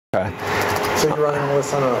Okay. So you're running all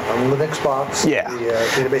this on a Linux box? Yeah. The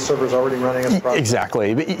database server is already running as a project?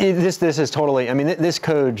 Exactly. But this is totally, I mean, this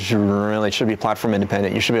code really should be platform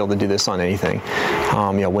independent. You should be able to do this on anything.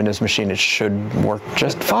 Windows machine, it should work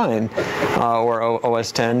just fine, or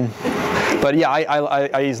OS 10. But yeah,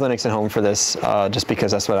 I use Linux at home for this just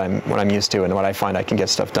because that's what I'm used to and what I find I can get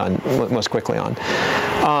stuff done most quickly on.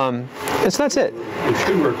 So that's it. It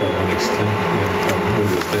should work on Linux 10, on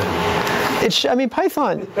Windows 10.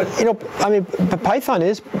 Python, Python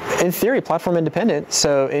is, in theory, platform independent.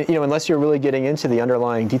 So, unless you're really getting into the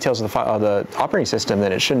underlying details of the operating system,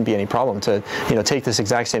 then it shouldn't be any problem to, take this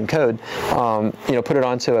exact same code, put it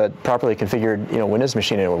onto a properly configured, Windows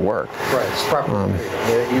machine, and it would work. Right, it's properly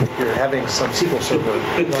configured. You're having some SQL server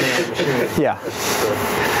running on the machine. Yeah.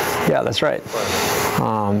 Yeah, that's right.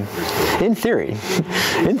 In theory,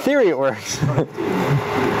 it works.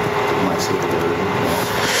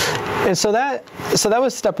 And so that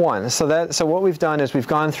was step one. So what we've done is we've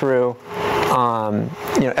gone through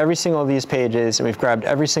every single of these pages, and we've grabbed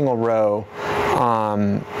every single row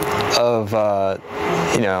of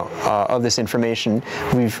this information.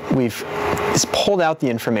 We've pulled out the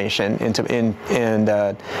information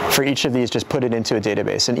for each of these, just put it into a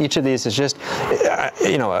database. And each of these is just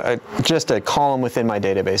just a column within my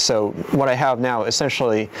database. So what I have now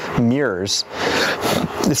essentially mirrors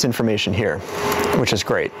this information here, which is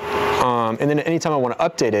great. And then anytime I want to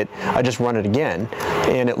update it, I just run it again,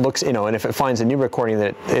 and it looks, and if it finds a new recording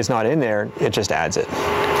that is not in there, it just adds it.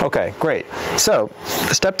 Okay, great. So,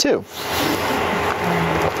 step two.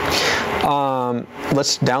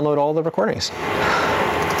 Let's download all the recordings.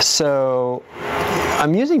 So,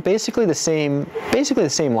 I'm using basically the same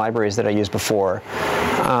libraries that I used before.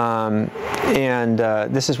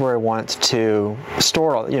 This is where I want to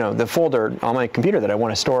store all, the folder on my computer that I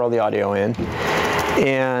want to store all the audio in.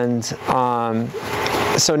 And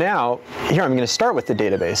so now, here I'm going to start with the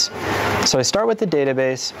database. So I start with the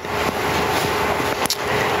database,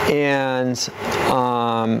 and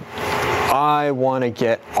I want to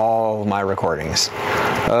get all my recordings.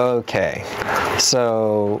 Okay,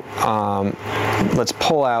 so let's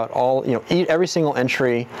pull out every single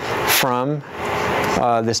entry from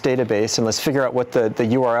this database, and let's figure out what the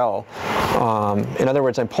URL. In other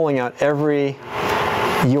words, I'm pulling out every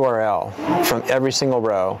URL from every single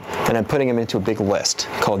row, and I'm putting them into a big list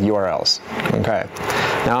called URLs. Okay.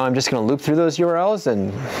 Now I'm just going to loop through those URLs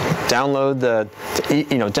and download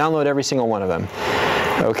download every single one of them.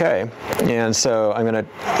 Okay. And so I'm going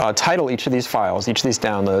to title each of these files, each of these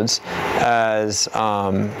downloads, as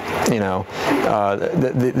the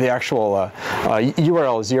actual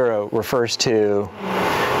URL 0 refers to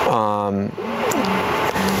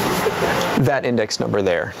that index number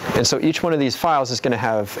there. And so each one of these files is going to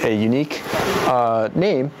have a unique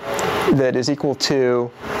name that is equal to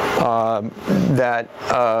that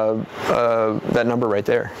number right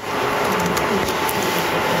there.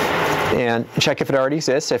 And check if it already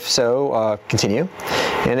exists. If so, continue.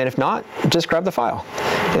 And then if not, just grab the file.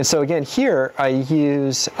 And so again, here I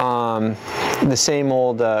use the same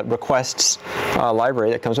old requests library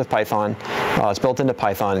that comes with Python. It's built into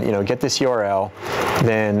Python. Get this URL,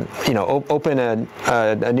 then open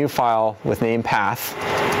a new file with name path,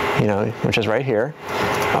 which is right here,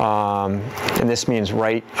 and this means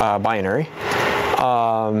write binary.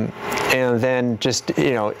 And then just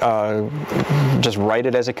write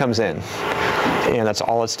it as it comes in, and that's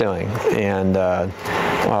all it's doing. And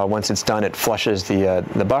once it's done, it flushes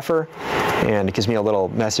the buffer, and it gives me a little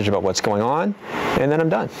message about what's going on, and then I'm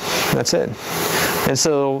done. That's it. And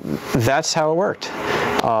so that's how it worked.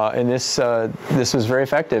 And this was very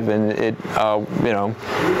effective, and it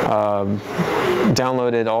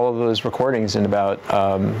downloaded all of those recordings in about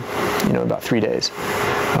 3 days.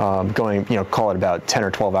 Going, call it about 10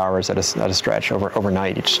 or 12 hours at a stretch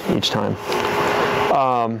overnight each time.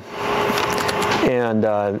 And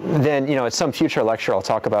then, at some future lecture, I'll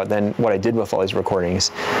talk about then what I did with all these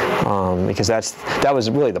recordings, because that was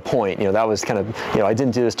really the point. That was kind of, I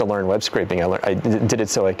didn't do this to learn web scraping. I did it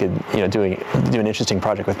so I could, do an interesting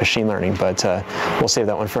project with machine learning. But we'll save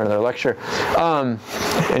that one for another lecture.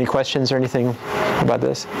 Any questions or anything about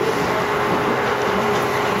this?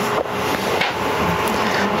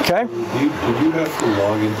 Okay. Did you have to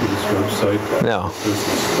log into this website? No.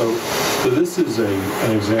 So this is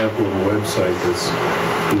an example of a website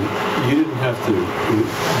you didn't have to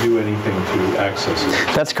do anything to access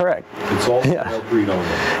it. That's correct. It's all read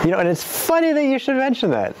only. And it's funny that you should mention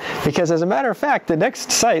that, because as a matter of fact, the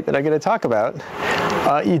next site that I'm going to talk about,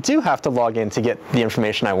 you do have to log in to get the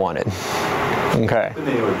information I wanted. Okay.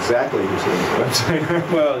 They know exactly who's in the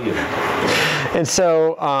website. Well, And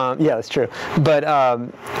so, yeah, that's true. But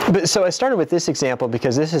so I started with this example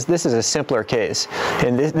because this is a simpler case,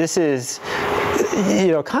 and this is,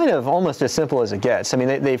 kind of almost as simple as it gets. I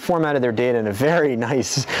mean, they formatted their data in a very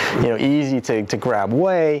nice, easy to grab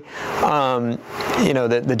way.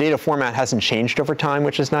 The data format hasn't changed over time,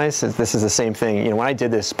 which is nice. This is the same thing. When I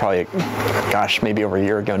did this, probably, gosh, maybe over a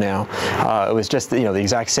year ago now, it was just the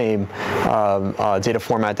exact same data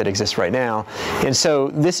format that exists right now. And so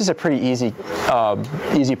this is a pretty easy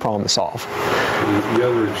problem to solve. The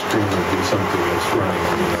other extreme would be something that's running,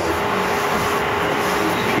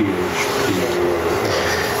 PHP or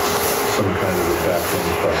some kind of a back-end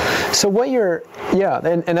project. So what you're,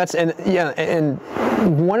 and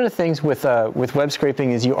one of the things with web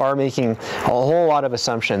scraping is you are making a whole lot of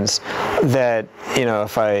assumptions that,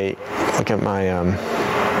 if I look at my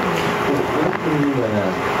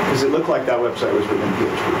does it look like that website was written in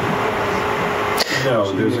PHP?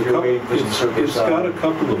 No, there's a couple. It's got a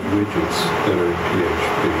couple of widgets that are in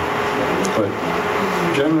PHP, but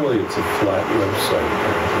generally it's a flat website.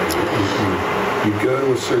 You go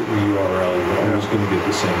to a certain URL, you're always going to get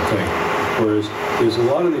the same thing. Whereas there's a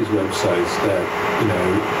lot of these websites that,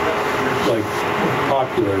 like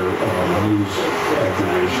popular news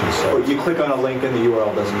aggregation sites. Or you click on a link and the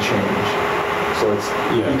URL doesn't change. So it's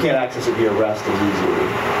you can't access it via REST as easily.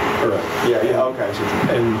 Correct. Yeah, okay.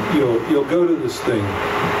 And you'll go to this thing,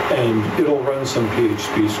 and it'll run some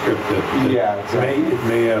PHP script that it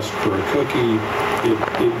may ask for a cookie.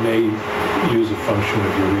 It may use a function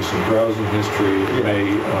of your recent browsing history. It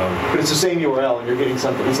may. But it's the same URL, and you're getting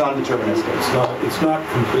something. It's not deterministic. It's not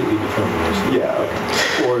completely deterministic. Yeah.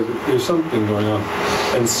 Okay. Or there's something going on,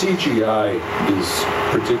 and CGI is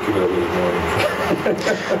particularly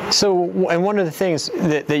annoying. So, and one of the things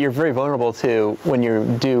that you're very vulnerable to when you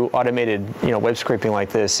do automated, web scraping like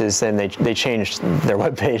this is then they change their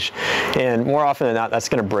web page, and more often than not, that's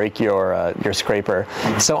going to break your scraper.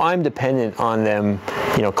 So I'm dependent on them,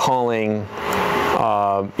 calling,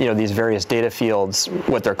 these various data fields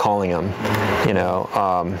what they're calling them,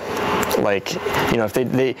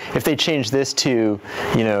 if they change this to,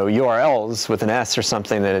 URLs with an S or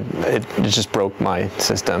something, then it just broke my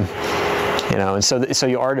system. And so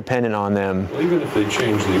you are dependent on them. Well, even if they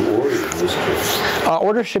change the order in this case.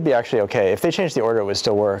 Order should be actually okay. If they change the order, it would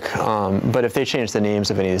still work. But if they change the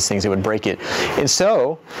names of any of these things, it would break it. And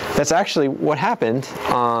so that's actually what happened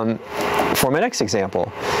for my next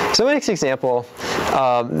example. So my next example,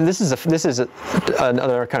 this is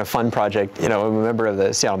another kind of fun project. I'm a member of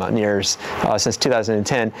the Seattle Mountaineers since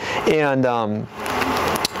 2010, and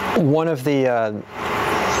one of the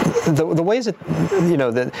ways that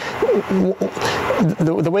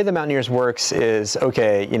the way the Mountaineers works is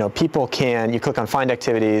people you click on find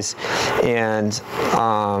activities, and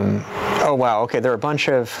oh wow, okay, there are a bunch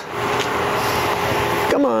of.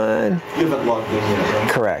 Come on. You haven't logged in yet,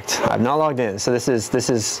 right? Correct. I've not logged in. So this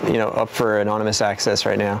is up for anonymous access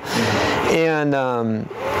right now, and.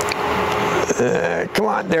 Come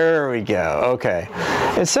on, there we go. Okay,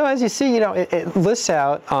 and so as you see, it lists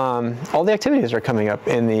out all the activities that are coming up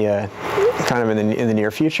in the kind of in the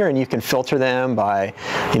near future, and you can filter them by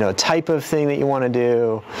type of thing that you want to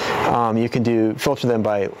do. You can filter them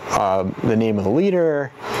by the name of the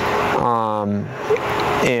leader, and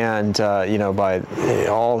by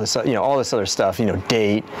all this other stuff,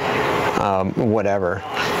 date, whatever.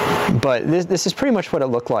 But this is pretty much what it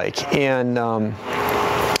looked like, and.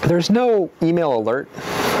 There's no email alert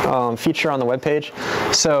feature on the web page,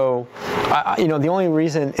 so the only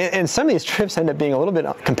reason, and some of these trips end up being a little bit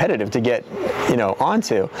competitive to get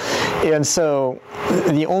onto, and so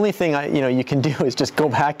the only thing you can do is just go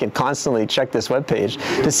back and constantly check this web page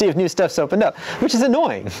to see if new stuff's opened up, which is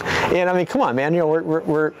annoying. And I mean, come on, man,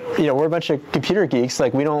 we're a bunch of computer geeks.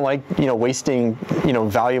 Like, we don't like wasting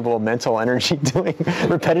valuable mental energy doing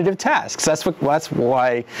repetitive tasks. That's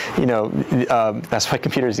why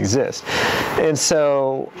computers exist. And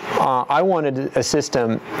so I wanted a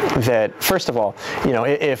system that, first of all,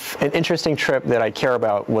 if an interesting trip that I care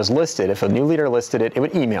about was listed, if a new leader listed it, it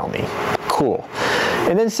would email me. Cool.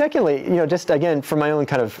 And then secondly, just again, for my own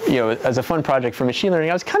kind of, as a fun project for machine learning,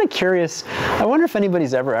 I was kind of curious. I wonder if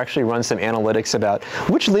anybody's ever actually run some analytics about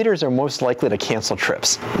which leaders are most likely to cancel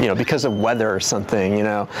trips, because of weather or something,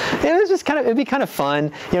 It was just it'd be kind of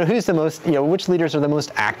fun, who's the most, which leaders are the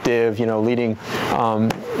most active, leading,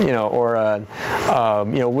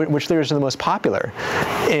 which leaders are the most popular,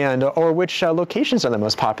 and or which locations are the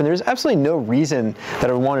most popular. There's absolutely no reason that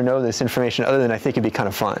I would want to know this information other than I think it'd be kind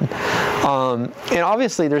of fun. And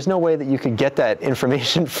obviously there's no way that you could get that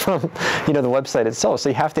information from, the website itself. So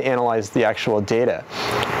you have to analyze the actual data.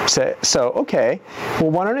 So okay, well,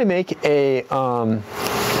 why don't I make a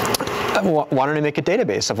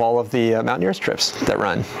database of all of the Mountaineers trips that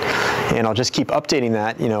run, and I'll just keep updating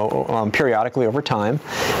that, periodically over time,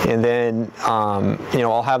 and then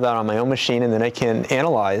I'll have that on my own machine, and then I can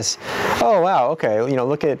analyze. Oh wow, okay,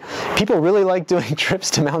 look at, people really like doing trips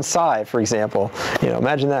to Mount Si, for example.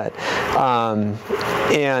 Imagine that.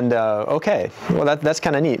 Okay, well that's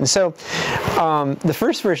kind of neat. And so the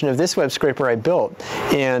first version of this web scraper I built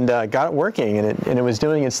and got it working, and it was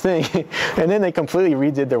doing its thing, and then they completely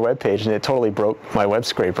redid their web page, and it totally broke my web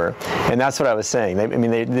scraper. And that's what I was saying.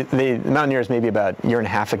 The Mountaineers maybe about a year and a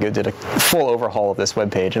half ago did a full overhaul of this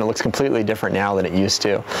web page, and it looks completely different now than it used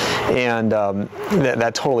to. And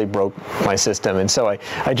that totally broke my system. And so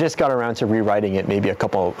I just got around to rewriting it maybe a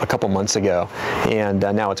couple months ago, and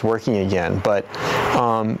now it's working again. But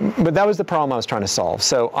that was the problem I was trying to solve.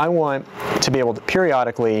 So I want to be able to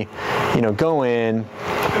periodically, go in,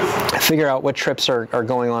 figure out what trips are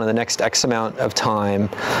going on in the next X amount of time,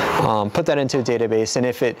 put that into a database, and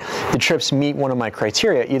if the trips meet one of my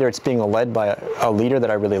criteria, either it's being led by a leader that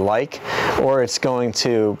I really like, or it's going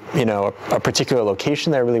to a particular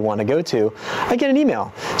location that I really want to go to, I get an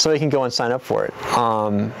email so I can go and sign up for it.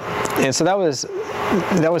 And so that was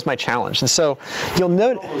my challenge. And so you'll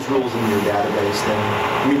note all those rules in your database then.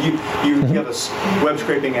 You have a web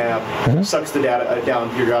scraping app, sucks the data down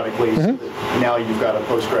periodically, so that now you've got a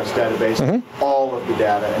Postgres database, all of the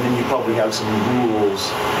data, and then you probably have some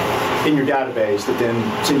rules in your database that then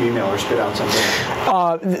send you email or spit out something.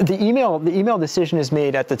 The email decision is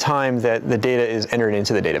made at the time that the data is entered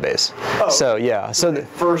into the database. Oh, so yeah, so it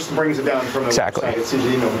first brings it down from the website. It says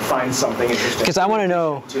find something interesting. Because I want to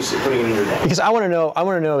know. Just putting it in your database. Because I want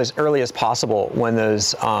to know as early as possible when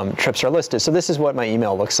those trips are listed. So this is what my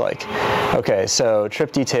email looks like. Okay, so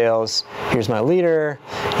trip details. Here's my leader.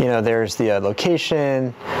 There's the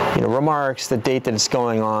location. Remarks, the date that it's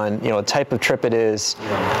going on. What type of trip it is.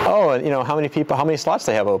 Oh, and how many slots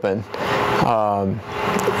they have open. So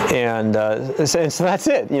that's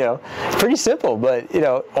it. It's pretty simple, but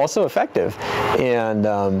also effective. And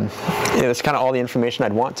it's kind of all the information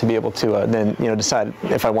I'd want to be able to then decide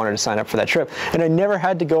if I wanted to sign up for that trip. And I never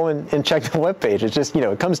had to go and check the web page. It's just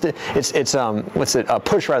it comes to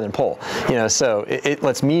push rather than pull. So it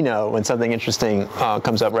lets me know when something interesting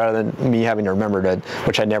comes up rather than me having to remember to,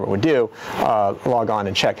 which I never would do, log on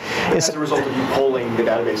and check. As a result of you polling the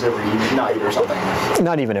database every night or something.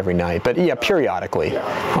 Not even every night, but yeah, periodically.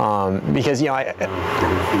 Yeah. Because there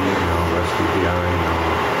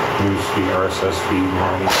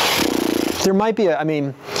might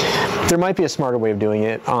be a smarter way of doing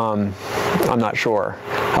it. I'm not sure.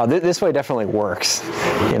 This way definitely works,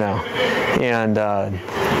 and I'd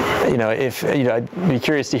be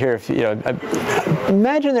curious to hear if I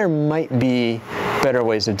imagine there might be better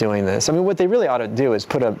ways of doing this. What they really ought to do is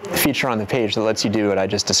put a feature on the page that lets you do what I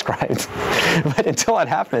just described. But until that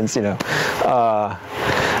happens, So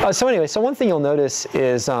anyway, so one thing you'll notice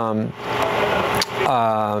is,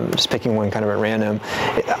 just picking one kind of at random,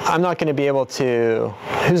 I'm not going to be able to,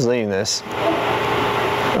 who's leading this?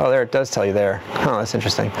 Oh, there, it does tell you there. Oh, that's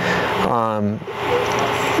interesting.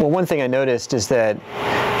 Well, one thing I noticed is that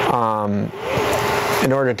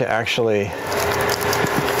in order to actually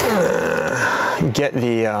get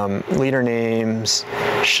the leader names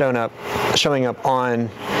showing up on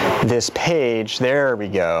this page, there we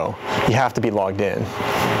go, you have to be logged in.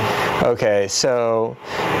 Okay, so,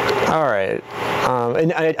 all right.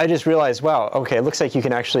 And I just realized, wow, okay, it looks like you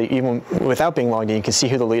can actually, even without being logged in, you can see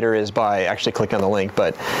who the leader is by actually clicking on the link.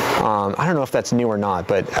 But I don't know if that's new or not,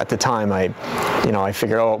 but at the time I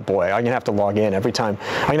figured, oh boy, I'm gonna have to log in every time.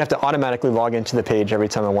 I'm gonna have to automatically log into the page every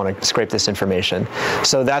time I want to scrape this information.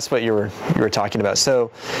 So that's what you were talking about. So,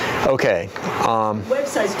 okay.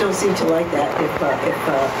 Websites don't seem to like that if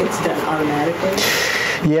it's done automatically.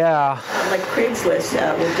 Yeah. Like Craigslist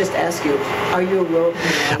will just ask you, are you a rogue?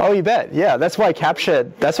 Oh, you bet. Yeah, that's why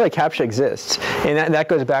CAPTCHA exists, and that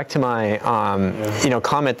goes back to my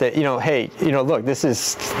comment that hey, look, this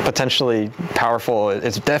is potentially powerful.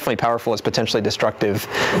 It's definitely powerful. It's potentially destructive,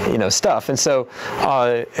 stuff, and so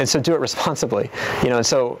do it responsibly, And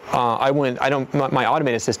so my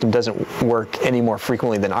automated system doesn't work any more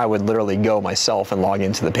frequently than I would literally go myself and log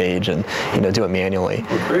into the page and do it manually.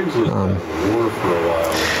 Well, Craigslist had a war for a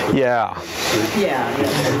while. Yeah.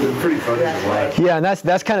 It's pretty funny to watch. Yeah, and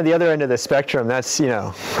that's kind of the other end of the spectrum. That's,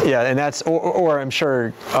 yeah, and that's, or I'm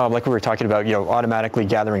sure, like we were talking about, automatically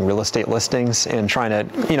gathering real estate listings and trying to,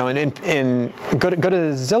 and go to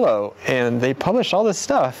Zillow, and they publish all this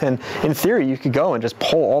stuff, and in theory you could go and just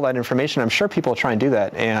pull all that information. I'm sure people try and do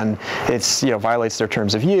that, and it's, violates their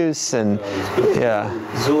terms of use, and yeah.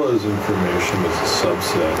 Zillow's information is a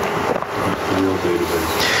subset of the real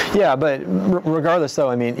database. Yeah, but regardless, though,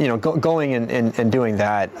 I mean, going and doing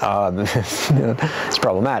that, it's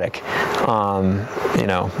problematic.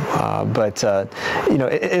 But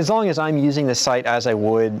as long as I'm using the site as I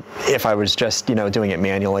would if I was just, doing it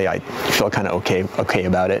manually, I feel kind of okay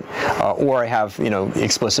about it. Or I have,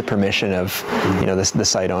 explicit permission of, the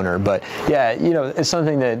site owner. But yeah, it's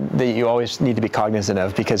something that you always need to be cognizant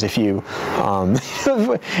of, because if you,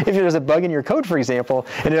 if there's a bug in your code, for example,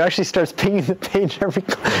 and it actually starts pinging the page every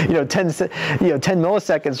 10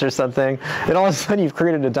 milliseconds or something, and all of a sudden you've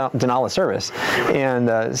created a denial of service.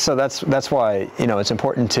 And so that's why it's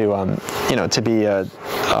important to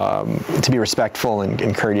be respectful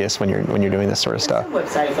and courteous when you're doing this sort of stuff. Some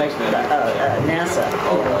websites like NASA,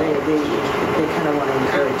 they kind of want to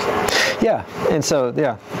encourage that. Yeah, and so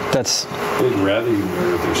yeah, that's. They'd rather you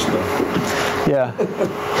mirror their stuff. Yeah.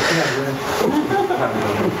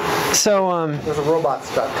 So there's a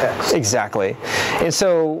robots.txt. Exactly, and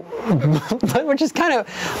so, which is kind of,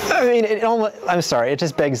 I mean, I'm sorry, it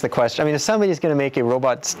just begs the question. I mean, if somebody's going to make a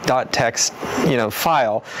robots.txt,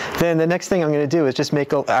 file, then the next thing I'm going to do is just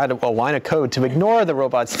add a line of code to ignore the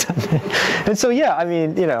robots. And so, yeah, I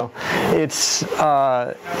mean, it's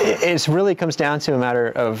really comes down to a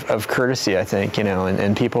matter of courtesy, I think,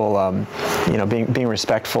 and people, being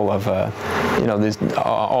respectful of,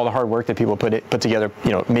 all the hard work that people put together,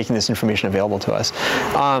 making this information available to us.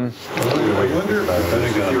 I wonder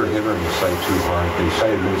if you're hammering the site too hard, the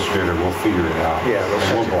site administrator will figure it out. Yeah,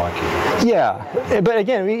 and we'll block you. Yeah, but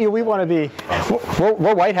again, we want to be,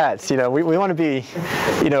 we're white hats, we want to be,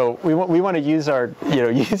 we want to use our,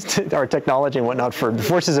 use our technology and whatnot for the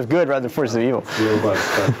forces of good rather than forces of evil.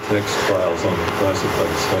 Robots.txt files on the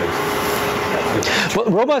classified site. Well,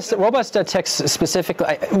 robots.txt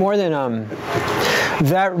specifically, more than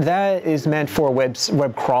that is meant for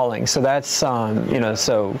web crawling. So that's and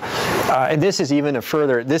this is even a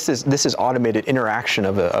further. This is automated interaction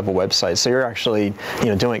of a website. So you're actually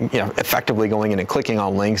doing effectively going in and clicking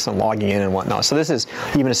on links and logging in and whatnot. So this is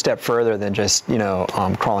even a step further than just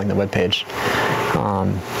crawling the web page.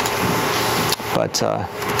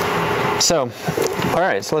 So all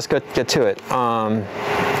right, so let's get to it.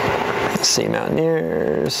 Let's see,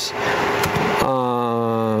 Mountaineers.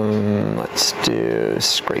 Let's do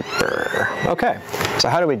scraper. Okay, so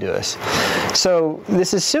how do we do this? So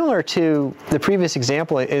this is similar to the previous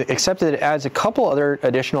example, except that it adds a couple other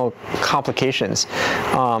additional complications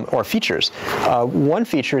or features. One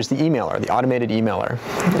feature is the emailer, the automated emailer,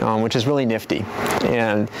 which is really nifty.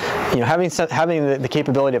 And having the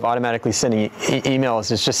capability of automatically sending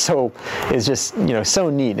emails is just so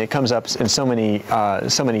neat. It comes up in so many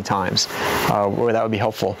times where that would be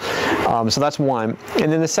helpful. So that's one.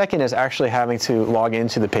 And then the second is actually having to log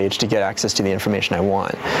into the page to get access to the information I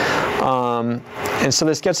want. And so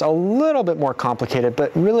this gets a little bit more complicated,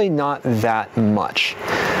 but really not that much.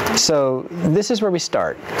 So this is where we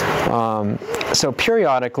start. So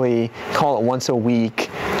periodically, call it once a week,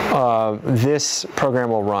 this program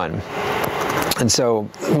will run. And so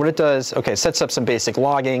what it does, okay, sets up some basic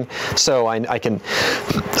logging, so I can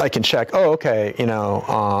check. Oh, okay,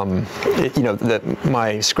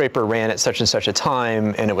 my scraper ran at such and such a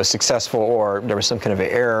time, and it was successful, or there was some kind of an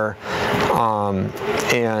error.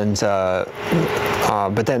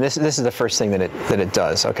 But then this is the first thing that it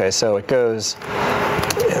does. Okay, so it goes.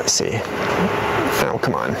 Let's see. Oh,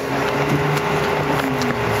 come on.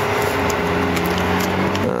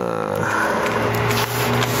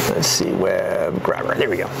 Let's see, web grabber. There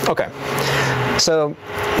we go. Okay. So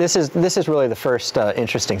this is really the first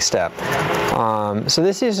interesting step. So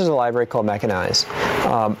this uses a library called Mechanize.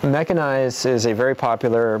 Mechanize is a very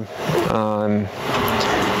popular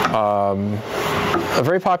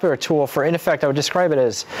tool for, in effect, I would describe it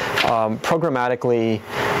as programmatically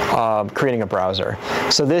creating a browser.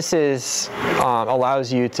 So this is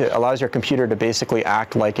allows your computer to basically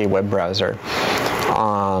act like a web browser.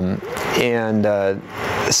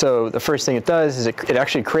 So the first thing it does is it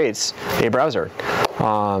actually creates a browser.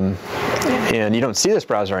 and you don't see this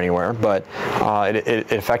browser anywhere, but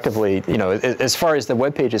it effectively, as far as the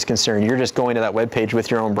web page is concerned, you're just going to that web page with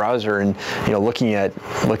your own browser and looking at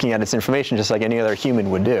its information just like any other human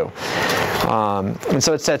would do. And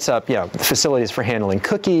so it sets up facilities for handling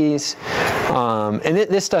cookies, and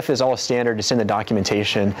this stuff is all standard. It's in the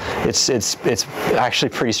documentation. It's actually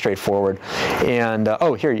pretty straightforward. And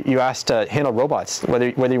here you asked to handle robots, whether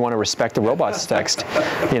you want to respect the robots text,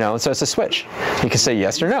 so it's a switch. You can say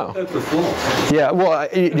yes or no. That's a flaw. Yeah, well,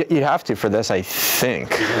 you have to for this, I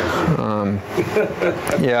think.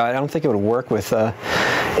 Yeah, I don't think it would work with,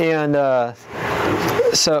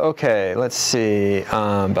 so okay, let's see.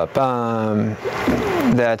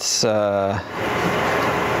 That's.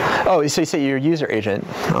 Oh, so you say your user agent.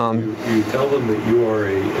 You tell them that you are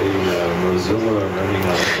a Mozilla running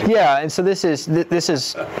on. Yeah, and so this is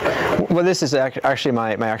actually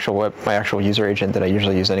my actual user agent that I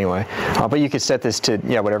usually use anyway. But you could set this to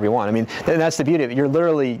whatever you want. I mean, and that's the beauty of it. You're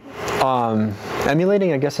literally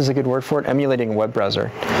emulating, I guess is a good word for it, emulating a web browser.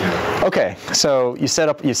 Okay, so you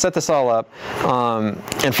set this all up,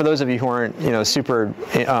 and for those of you who aren't super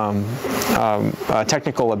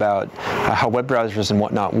technical about how web browsers and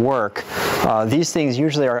whatnot work, these things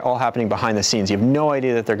usually are all happening behind the scenes. You have no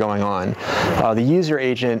idea that they're going on. The user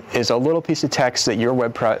agent is a little piece of text that your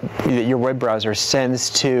web browser sends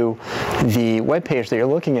to the web page that you're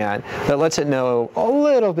looking at that lets it know a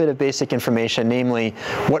little bit of basic information, namely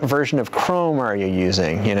what version of Chrome are you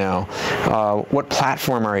using, what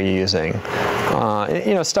platform are you using,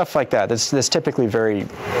 stuff like that. That's typically very,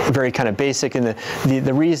 very kind of basic, and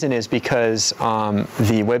the reason is because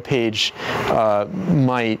the web page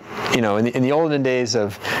might, in the olden days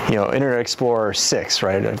of Internet Explorer 6,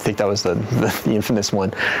 right? I think that was the infamous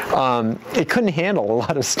one. It couldn't handle a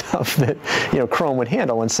lot of stuff that Chrome would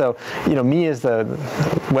handle, and so me as the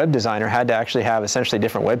web designer had to actually have essentially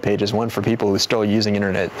different web pages, one for people who are still using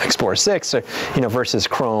Internet Explorer 6, or, versus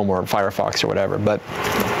Chrome or Firefox or whatever. But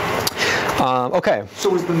okay. So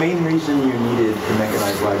was the main reason you needed the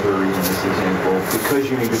mechanized library in this example because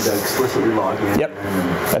you needed to explicitly log in? Yep,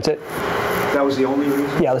 that's it. That was the only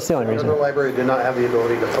reason? Yeah, that's the only reason. The other library did not have the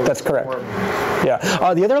ability to post. That's correct. Yeah.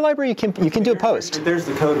 The other library you can do a post. There's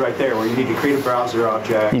the code right there where you need to create a browser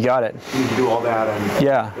object. You got it. You need to do all that, and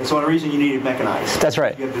yeah. That's one reason you needed mechanized. That's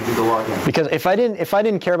right. You have to do the login. Because if I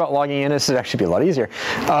didn't care about logging in, this would actually be a lot easier,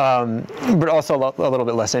 but also a little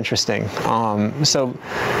bit less interesting. So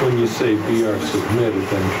when you say BR submit, it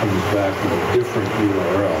then comes back with a different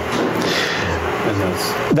URL. And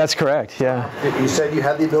that's correct, yeah. You said you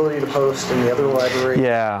had the ability to post in the other library.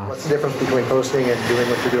 Yeah. What's the difference between posting and doing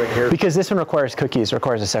what you're doing here? Because this one requires cookies,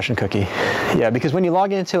 requires a session cookie. Yeah, because when you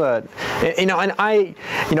log into and I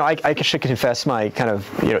should confess my kind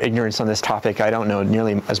of ignorance on this topic. I don't know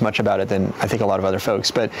nearly as much about it than I think a lot of other folks.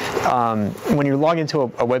 But when you log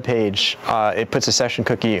into a web page, it puts a session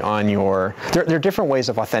cookie on your. There are different ways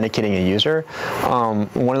of authenticating a user.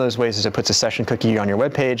 One of those ways is it puts a session cookie on your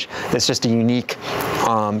web page. That's just a unique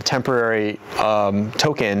temporary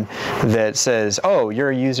token that says, oh, you're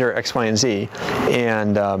a user X, Y, and Z,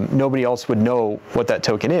 and nobody else would know what that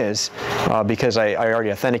token is because I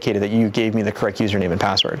already authenticated that you gave me the correct username and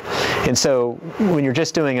password. And so when you're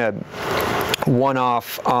just doing a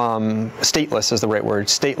one-off stateless is the right word,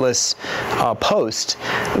 stateless post,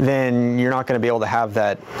 then you're not going to be able to have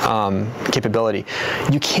that capability.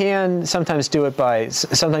 You can sometimes do it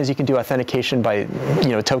sometimes you can do authentication by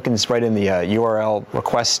tokens right in the URL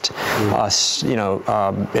request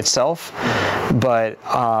itself, but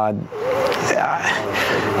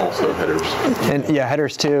also headers. And yeah,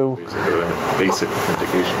 headers too. Basic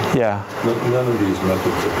authentication. Yeah. None of these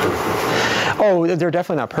methods are perfect. Oh, they're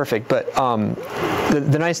definitely not perfect, but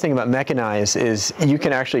the nice thing about Mechanize is you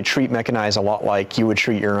can actually treat Mechanize a lot like you would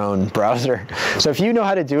treat your own browser. So if you know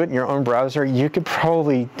how to do it in your own browser, you could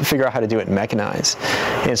probably figure out how to do it in Mechanize.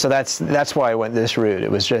 And so that's why I went this route.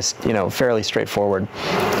 It was just fairly straightforward.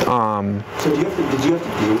 So did you have to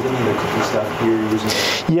do any of the cookie stuff here using?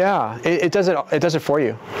 Yeah, it does it for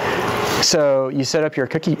you. So you set up your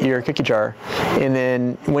cookie jar, and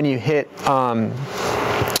then when you hit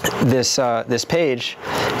this page,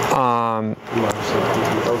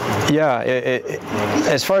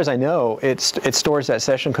 as far as I know, it stores that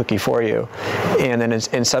session cookie for you, and then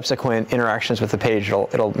in subsequent interactions with the page,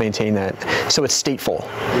 it'll maintain that. So it's stateful.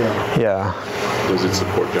 Yeah. Does it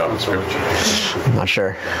support JavaScript? I'm not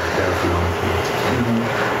sure.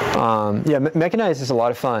 Mechanize is a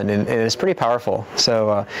lot of fun, and it's pretty powerful.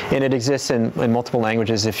 So, and it exists in multiple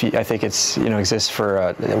languages. I think it's exists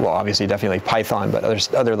for well, obviously definitely Python, but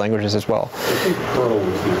there's other languages as well. I think Perl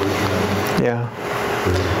was the original. Yeah.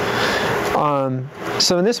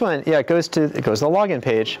 So in this one, yeah, it goes to the login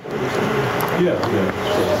page, Yeah.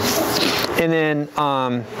 and then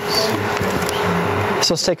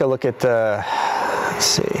so let's take a look at the. Let's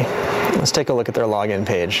see. Let's take a look at their login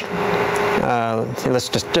page. Let's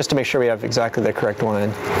just to make sure we have exactly the correct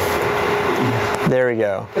one. There we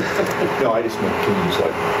go. No, I just meant can use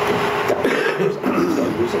like.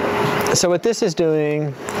 So what this is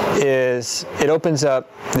doing is it opens up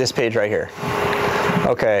this page right here.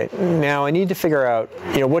 Okay, now I need to figure out,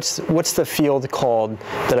 what's the field called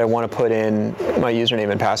that I want to put in my username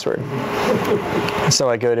and password. So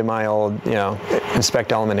I go to my old,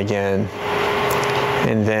 inspect element again,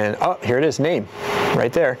 and then, oh, here it is, name,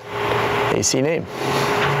 right there, AC name.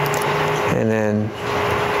 And then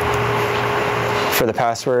for the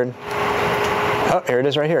password, oh, here it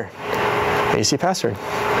is right here, AC password.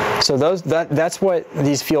 So that's what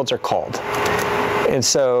these fields are called. And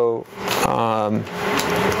so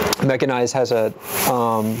Mechanize has a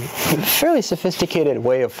fairly sophisticated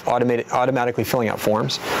way of automatically filling out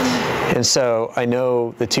forms. And so I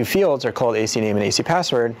know the two fields are called AC name and AC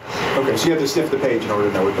password. Okay, so you have to sniff the page in order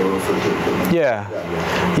to know what they refer to. Yeah.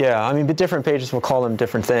 I mean, but different pages will call them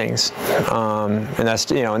different things, and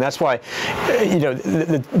that's why,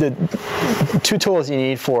 the two tools you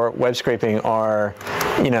need for web scraping are,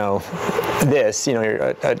 this,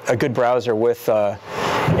 a good browser with,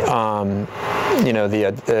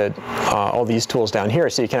 all these tools down here,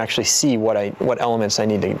 so you can actually see what elements I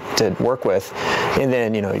need to work with, and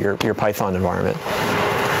then your Python environment.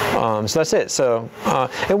 So that's it. So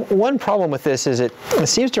and one problem with this is it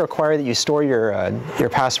seems to require that you store your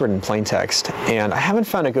password in plain text, and I haven't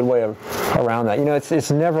found a good way around that.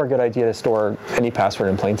 It's never a good idea to store any password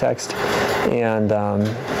in plain text, and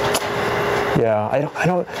yeah,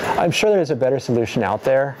 I'm sure there's a better solution out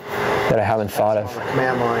there that I haven't thought of.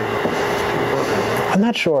 Command line. I'm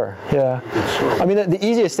not sure. Yeah. I mean, the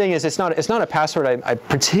easiest thing is it's not a password I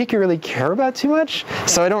particularly care about too much,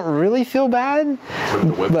 so I don't really feel bad. But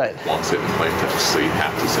the web wants it in plain text, so you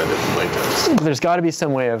have to send it in plain text. There's got to be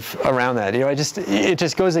some way around that. It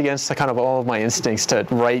just goes against the kind of all of my instincts to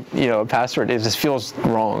write a password. It just feels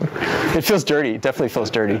wrong. It feels dirty. It definitely feels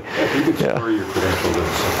dirty. You could store your credentials in a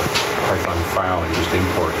Python file and just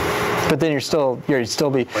import it. But then you'd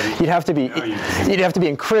have to be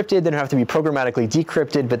encrypted, then it'd have to be programmatically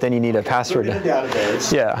decrypted, but then you need a password. Look at the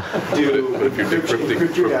database. Yeah. But if you're decrypting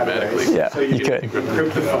programmatically, Yeah, so you could.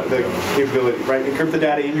 Encrypt the capability, right? Encrypt the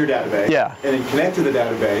data in your database. Yeah. And then connect to the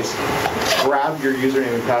database, grab your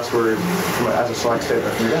username and password as a select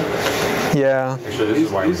statement from your database. Yeah. Actually, this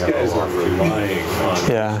is why these guys are relying on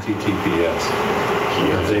HTTPS.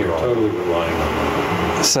 Yeah. They are totally relying on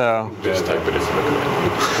that. So. just type it as a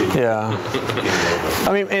command. Yeah.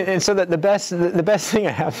 I mean, and so that the best thing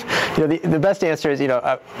I have, the best answer is,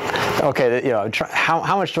 okay,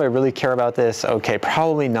 how much do I really care about this? Okay,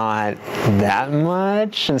 probably not that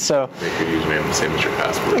much, and so. Make your username the same as your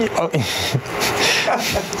password. All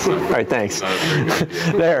right, thanks.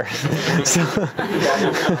 There.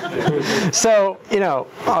 So I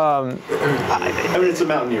mean, it's a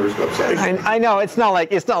Mountaineers website. I know it's not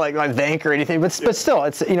like my bank or anything, but still,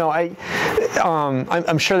 it's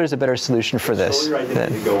I'm sure there's a better solution for this. So I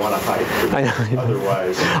didn't need to go on a hike. I know.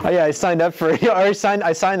 Otherwise. Oh yeah, I signed up for. I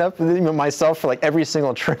signed up myself for like every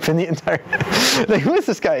single trip in the entire. Like, who is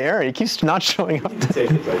this guy, Ehren? He keeps not showing up.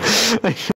 Take it,